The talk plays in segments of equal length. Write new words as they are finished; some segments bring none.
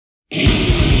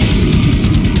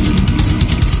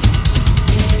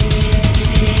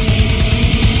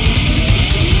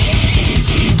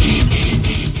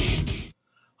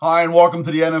Hi, and welcome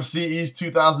to the NFC East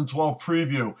 2012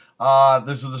 preview.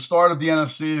 This is the start of the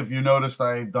NFC. If you noticed,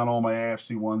 I've done all my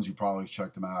AFC ones. You probably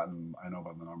checked them out, and I know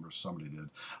about the numbers. Somebody did.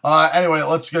 Anyway,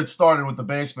 let's get started with the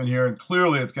basement here, and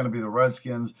clearly it's going to be the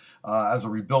Redskins as a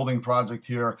rebuilding project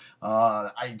here.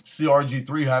 I see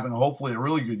RG3 having hopefully a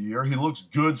really good year. He looks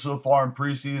good so far in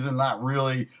preseason, not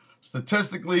really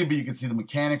statistically, but you can see the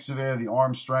mechanics are there, the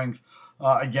arm strength.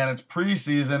 Again, it's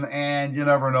preseason, and you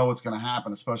never know what's going to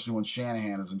happen, especially when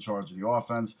Shanahan is in charge of the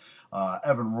offense.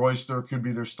 Evan Royster could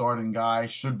be their starting guy,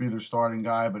 should be their starting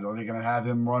guy, but are they going to have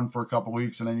him run for a couple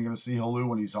weeks, and then you're going to see Halou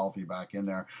when he's healthy back in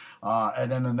there?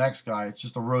 And then the next guy, it's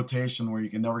just a rotation where you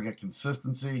can never get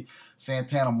consistency.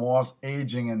 Santana Moss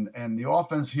aging, and the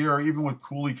offense here, even with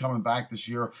Cooley coming back this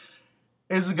year,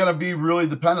 isn't going to be really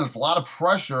dependent. It's a lot of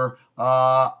pressure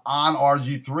on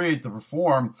RG3 to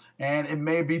perform, and it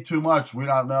may be too much. We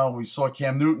don't know. We saw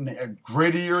Cam Newton, a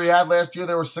great year he had last year.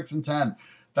 They were 6-10.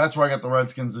 That's where I got the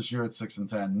Redskins this year at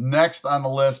 6-10. Next on the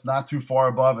list, not too far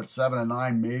above at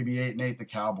 7-9, maybe 8-8, the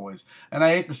Cowboys. And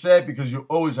I hate to say it because you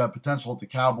always have potential at the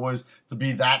Cowboys to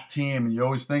be that team, and you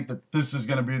always think that this is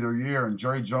going to be their year. And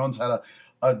Jerry Jones had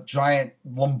a giant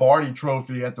Lombardi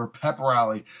trophy at their pep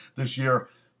rally this year.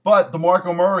 But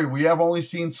DeMarco Murray, we have only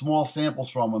seen small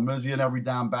samples from him. Is he an every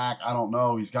down back? I don't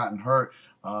know. He's gotten hurt.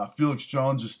 Felix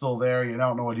Jones is still there. You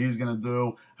don't know what he's going to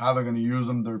do, how they're going to use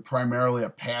him. They're primarily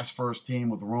a pass-first team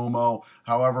with Romo.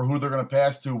 However, who they're going to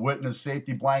pass to, Witten, his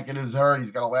safety blanket is hurt. He's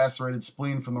got a lacerated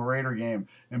spleen from the Raider game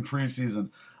in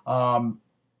preseason.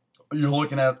 You're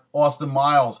looking at Austin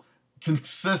Miles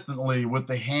consistently with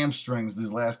the hamstrings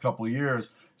these last couple of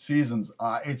seasons.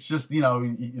 It's just, you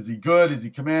know, is he good? Does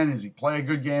he come in? Does he play a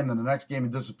good game? Then the next game he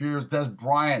disappears. Des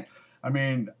Bryant, I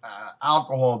mean,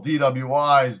 alcohol,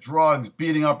 DWIs, drugs,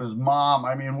 beating up his mom.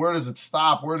 I mean, where does it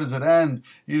stop? Where does it end?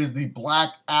 He is the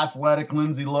black athletic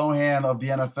Lindsay Lohan of the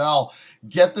NFL.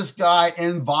 Get this guy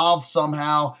involved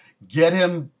somehow. Get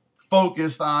him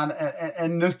focused on,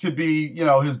 and this could be, you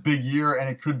know, his big year, and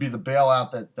it could be the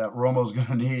bailout that Romo's going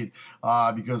to need,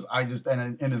 because I just,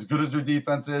 and as good as their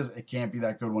defense is, it can't be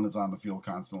that good when it's on the field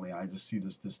constantly. And I just see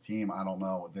this team, I don't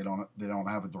know, they don't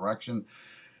have a direction.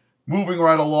 Moving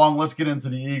right along, let's get into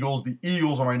the Eagles. The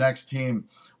Eagles are my next team.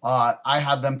 I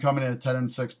have them coming in at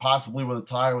 10-6, possibly with a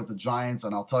tie with the Giants,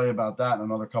 and I'll tell you about that in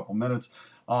another couple minutes.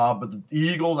 But the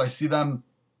Eagles, I see them,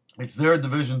 it's their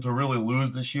division to really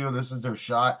lose this year. This is their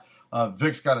shot.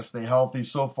 Vic's got to stay healthy.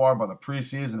 So far by the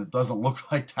preseason, it doesn't look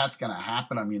like that's going to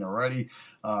happen. I mean, already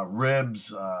ribs,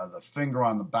 the finger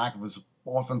on the back of his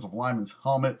offensive lineman's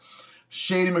helmet.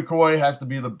 Shady McCoy has to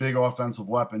be the big offensive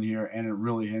weapon here, and it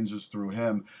really hinges through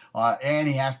him. And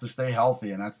he has to stay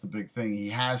healthy, and that's the big thing. He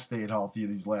has stayed healthy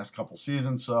these last couple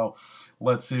seasons, so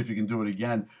let's see if he can do it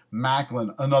again.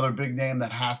 Macklin, another big name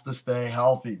that has to stay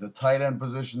healthy. The tight end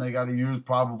position they got to use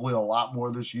probably a lot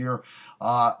more this year.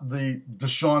 The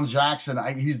Deshaun Jackson,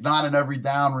 he's not an every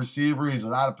down receiver. He's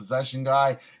not a possession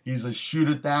guy. He's a shoot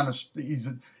it down. He's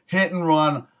a hit and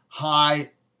run, high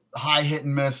hit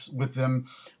and miss with him.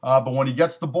 But when he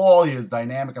gets the ball, he is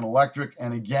dynamic and electric.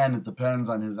 And again, it depends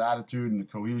on his attitude and the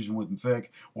cohesion with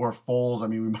Vic or Foles. I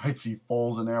mean, we might see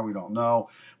Foles in there. We don't know.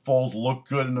 Foles looked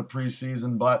good in the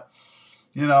preseason, but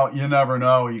you know, you never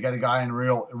know. You got a guy in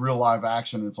real live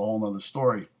action. It's a whole nother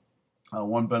story.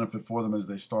 One benefit for them is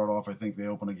they start off, I think they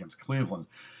open against Cleveland.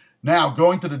 Now,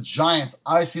 going to the Giants,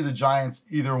 I see the Giants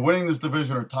either winning this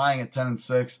division or tying at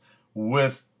 10-6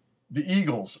 with the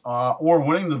Eagles, or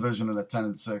winning the division at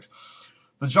 10-6.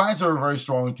 The Giants are a very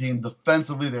strong team.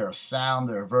 Defensively, they are sound.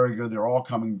 They're very good. They're all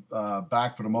coming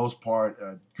back for the most part.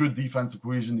 Good defensive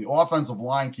cohesion. The offensive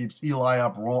line keeps Eli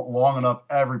up long enough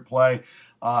every play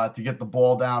to get the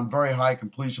ball down. Very high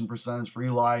completion percentage for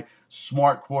Eli.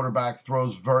 Smart quarterback,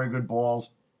 throws very good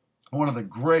balls. One of the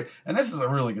great, and this is a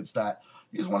really good stat,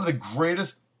 he's one of the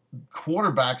greatest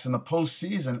quarterbacks in the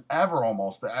postseason ever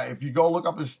almost. If you go look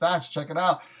up his stats, check it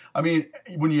out. I mean,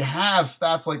 when you have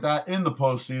stats like that in the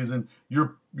postseason,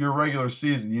 your regular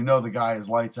season, you know the guy is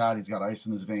lights out. He's got ice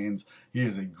in his veins. He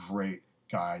is a great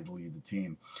guy to lead the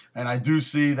team. And I do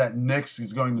see that Nix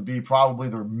is going to be probably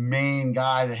their main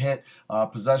guy to hit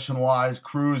possession-wise.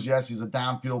 Cruz, yes, he's a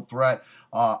downfield threat.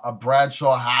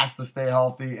 Bradshaw has to stay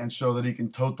healthy and show that he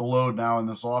can tote the load now in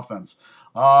this offense.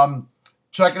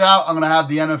 Check it out. I'm going to have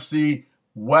the NFC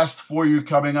West for you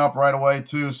coming up right away,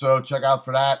 too. So check out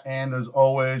for that. And as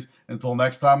always, until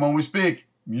next time when we speak,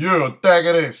 you take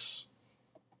it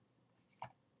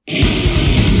easy.